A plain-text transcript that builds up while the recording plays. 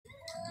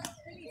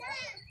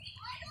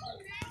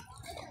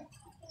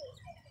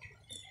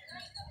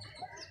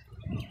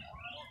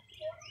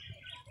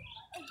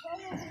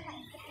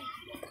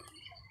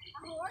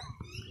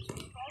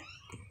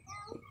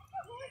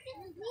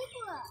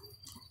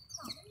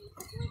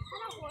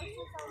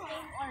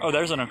Oh,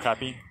 there's an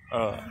okapi.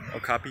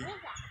 Okapi.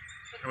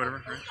 Or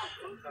whatever, right?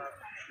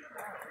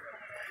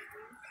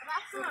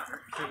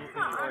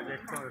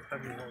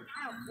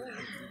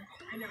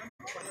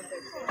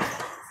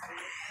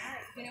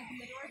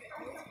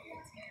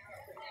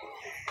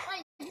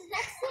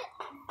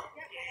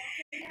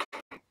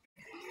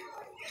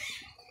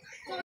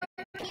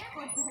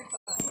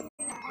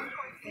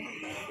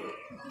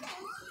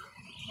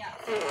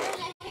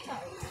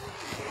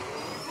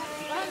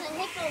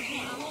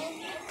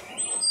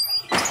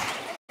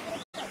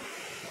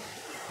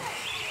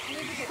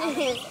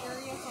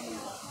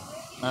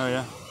 Oh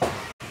yeah.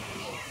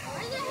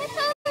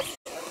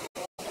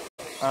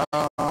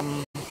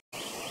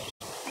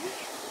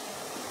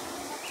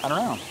 I don't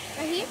know.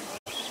 Right here?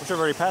 We should have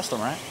already passed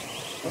them, right?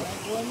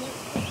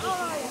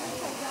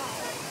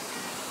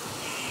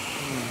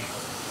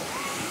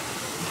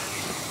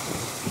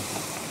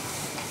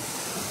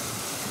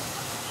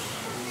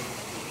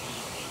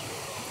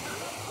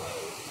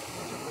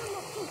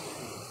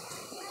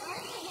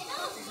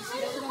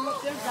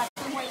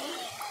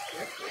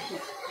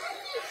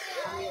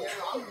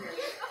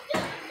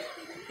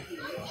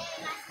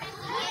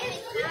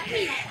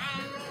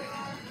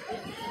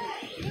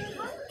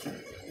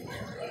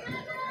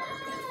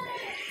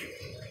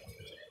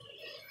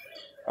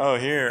 Oh,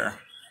 here.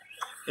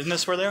 Isn't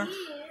this where they are?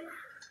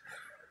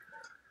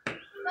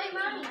 Wait,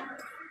 Mommy.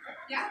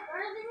 Yeah.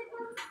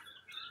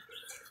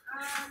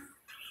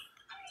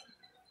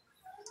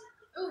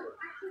 Oh,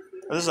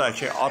 this is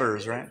actually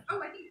otters, right?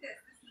 Oh, I think this.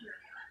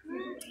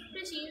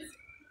 Fishies.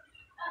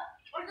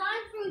 We're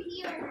going through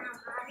here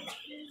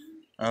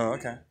now, Oh,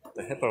 okay.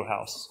 The hippo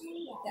house.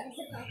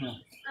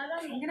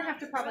 I'm gonna have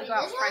to probably go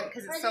out front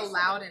because it's so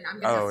loud, and I'm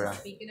gonna have to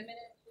speak in a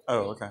minute.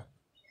 Oh, okay.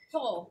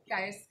 Pull,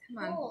 guys,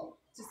 come on.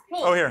 Just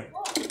pull. Oh, here.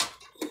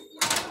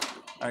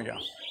 There you go.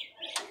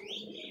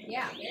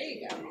 Yeah, there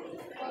you go.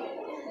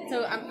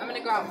 So I'm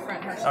gonna go out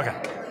front first. Okay.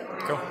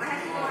 Cool.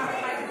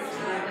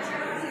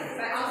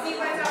 I'll see you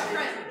guys out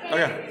front.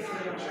 Okay.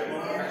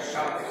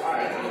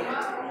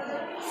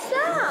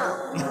 Stop.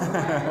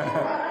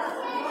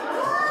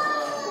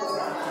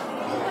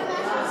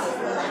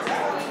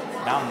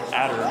 Mountain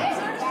adder.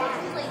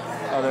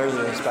 Oh, there's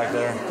this back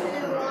there.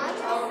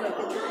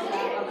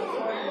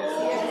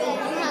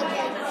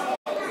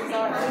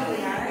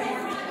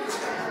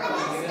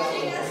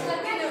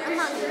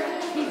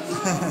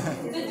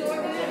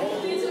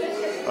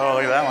 Oh,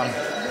 look at that one.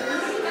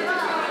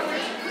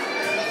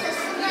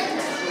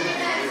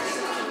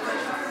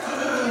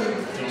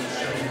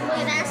 Look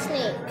at that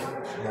snake.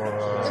 Whoa.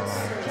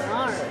 It's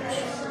large.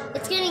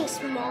 It's getting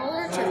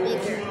smaller to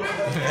bigger.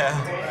 Yeah.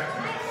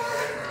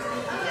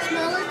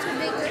 Smaller to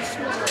bigger,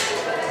 smaller.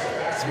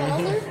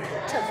 Smaller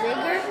to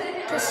bigger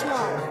to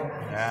smaller.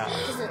 Yeah.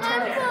 This is a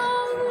turtle.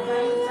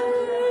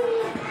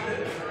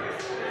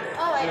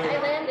 Oh, I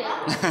landed.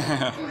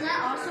 Is that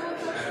also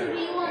supposed to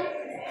be one?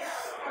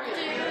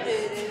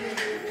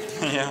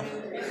 Yeah.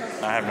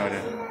 I have no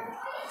idea.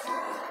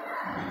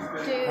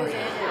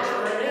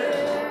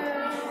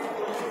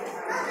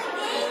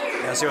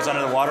 Yeah, see what's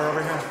under the water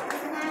over here?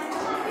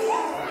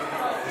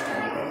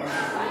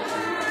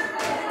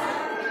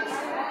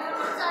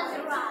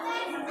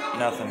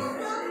 Nothing.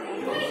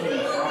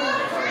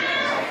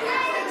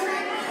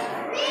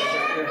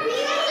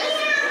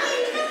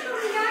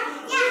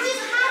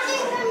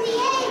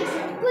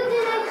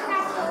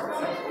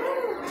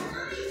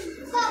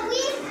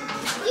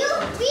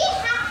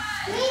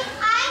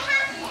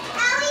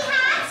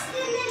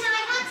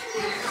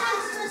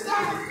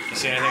 You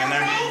see anything in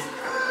there?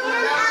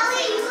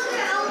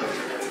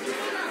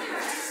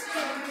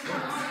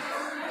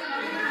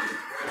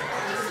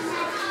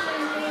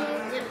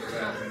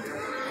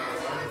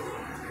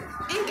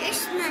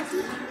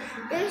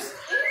 There's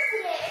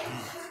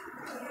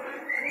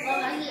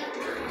right here.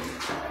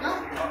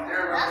 Nope.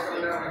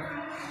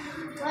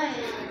 Wait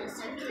a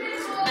second.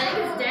 I think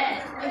it's dead.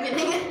 I'm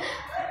kidding.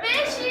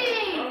 Fishy!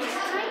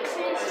 Hi,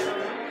 fishy.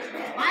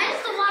 Why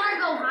does the water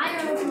go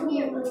higher over here?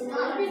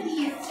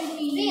 I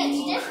think it's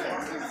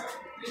different.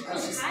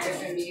 It's just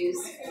different views.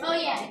 Oh,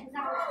 yeah.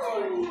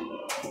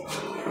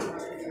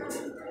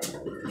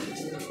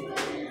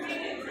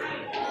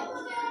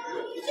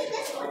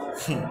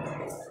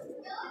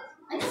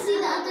 I can see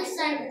the other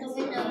side of the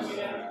window.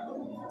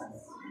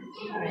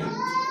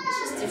 It's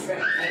just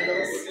different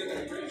angles.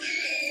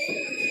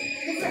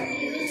 Different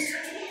views.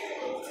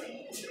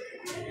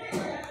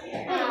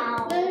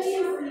 Wow.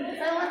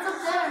 What's up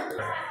there?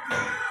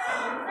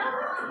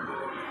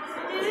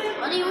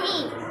 What do you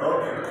mean?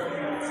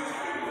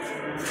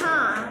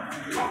 Huh?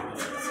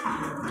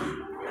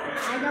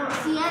 I don't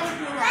see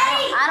anything.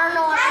 I don't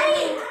know what I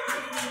mean.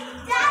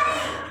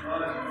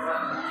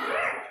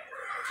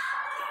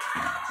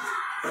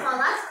 Oh,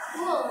 that's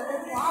cool.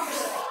 There's lava.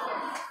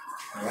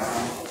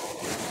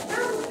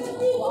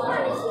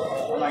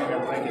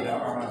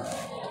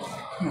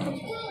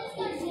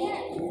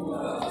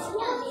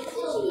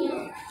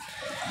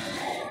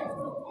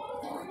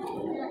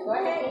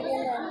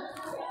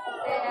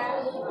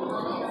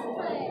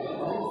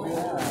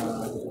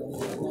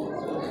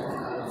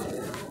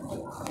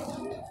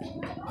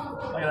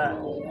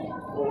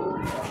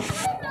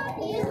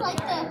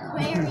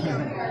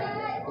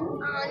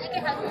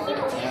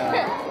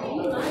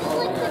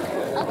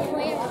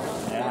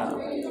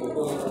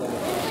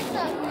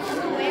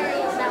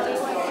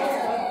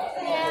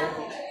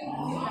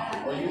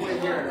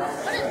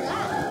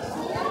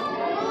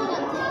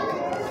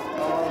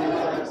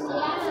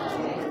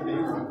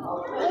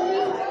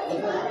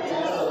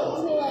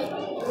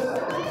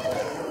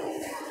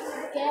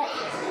 get.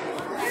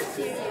 That's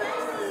serious.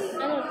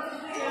 I don't.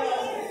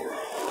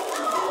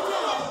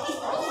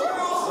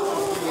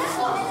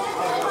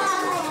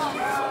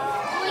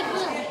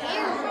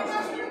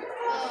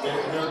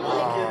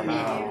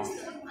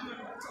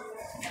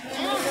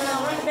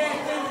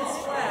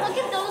 Look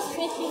at those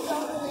fishies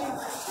over there.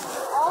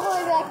 All the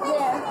way back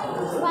there.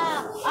 Wow.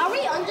 Are we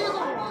under the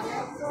water?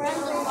 We're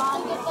underwater.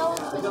 Look at those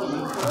fishies.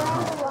 We're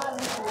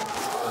underwater.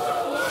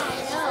 Yeah,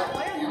 I know.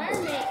 We're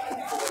mermaids.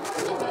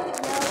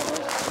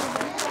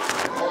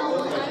 No,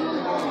 I'm a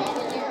mermaid.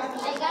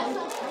 I got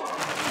some.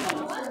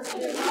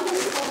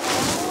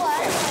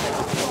 What?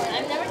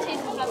 I've never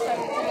tasted popcorn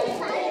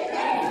before.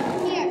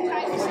 Here,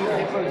 try this.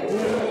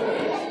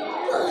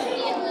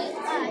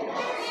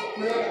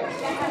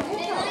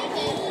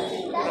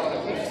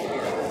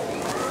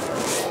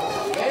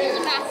 There's a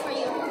bath for you.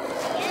 Yeah.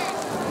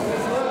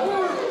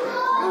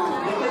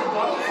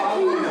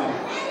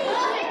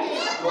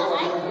 I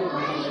like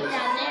it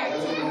down there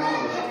too.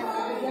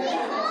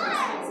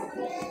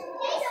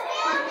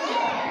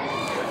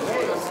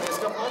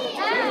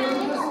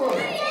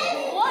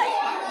 What?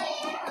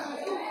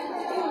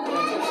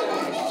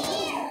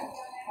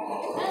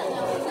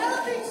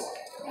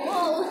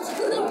 Whoa, what's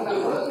over there?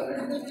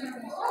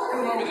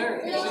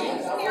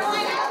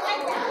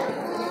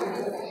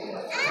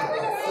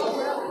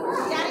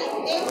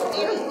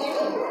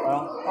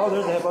 Well, oh,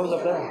 there's the hippos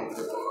up there.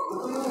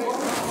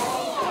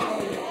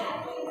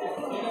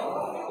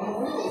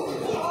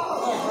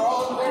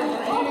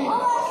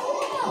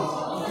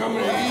 I'm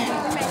coming to eat.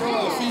 Throw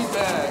the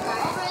feedback.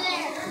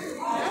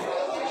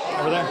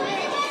 Over there.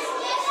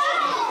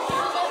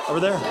 Over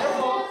there.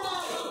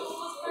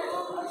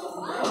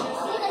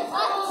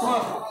 Come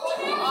on.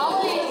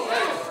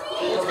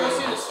 Let's go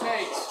see the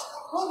snakes.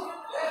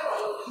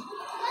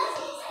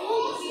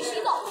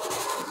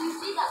 Do you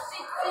see that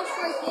big fish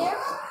right there?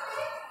 Right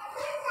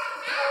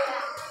there.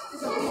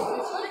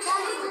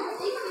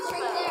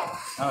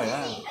 Oh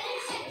yeah.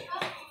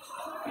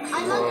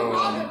 I'm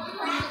underwater.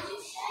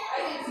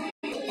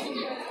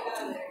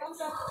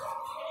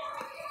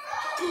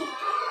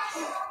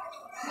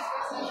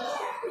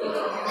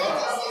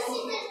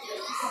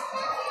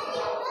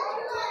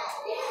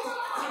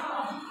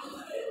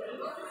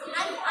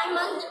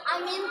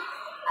 I'm in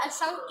a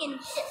sunken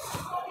ship.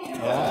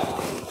 Yeah.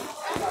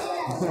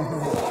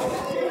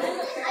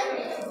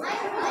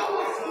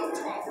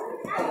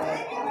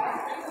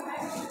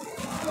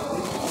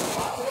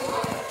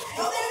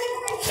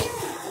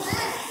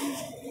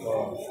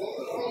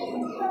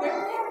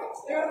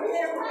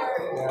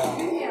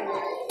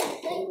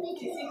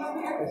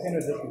 I think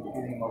it's just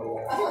competing over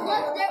there. Look,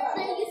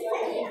 they're used to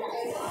be.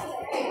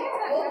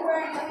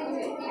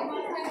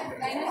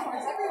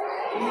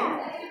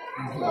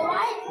 So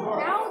why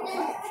now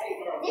there's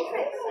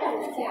different stuff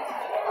here?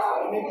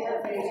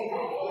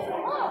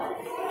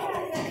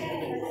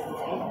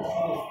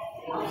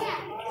 Oh yeah,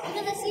 I'm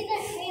gonna see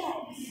their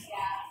tails.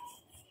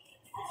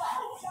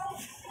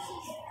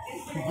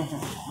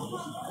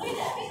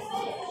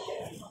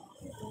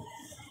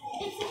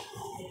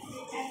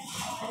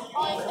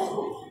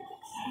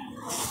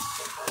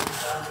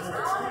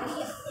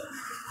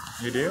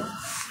 You do? Yeah,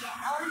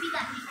 I want to be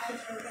that.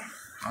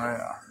 Oh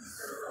yeah.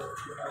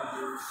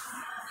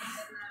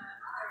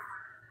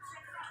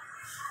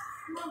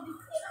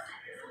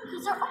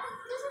 There's a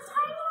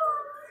tiny one.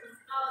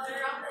 Oh,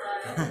 they're up there.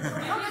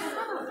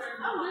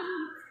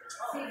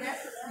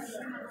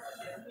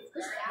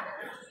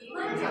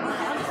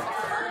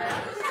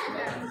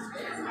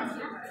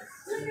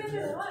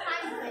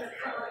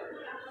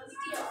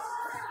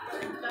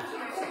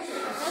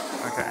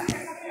 Okay.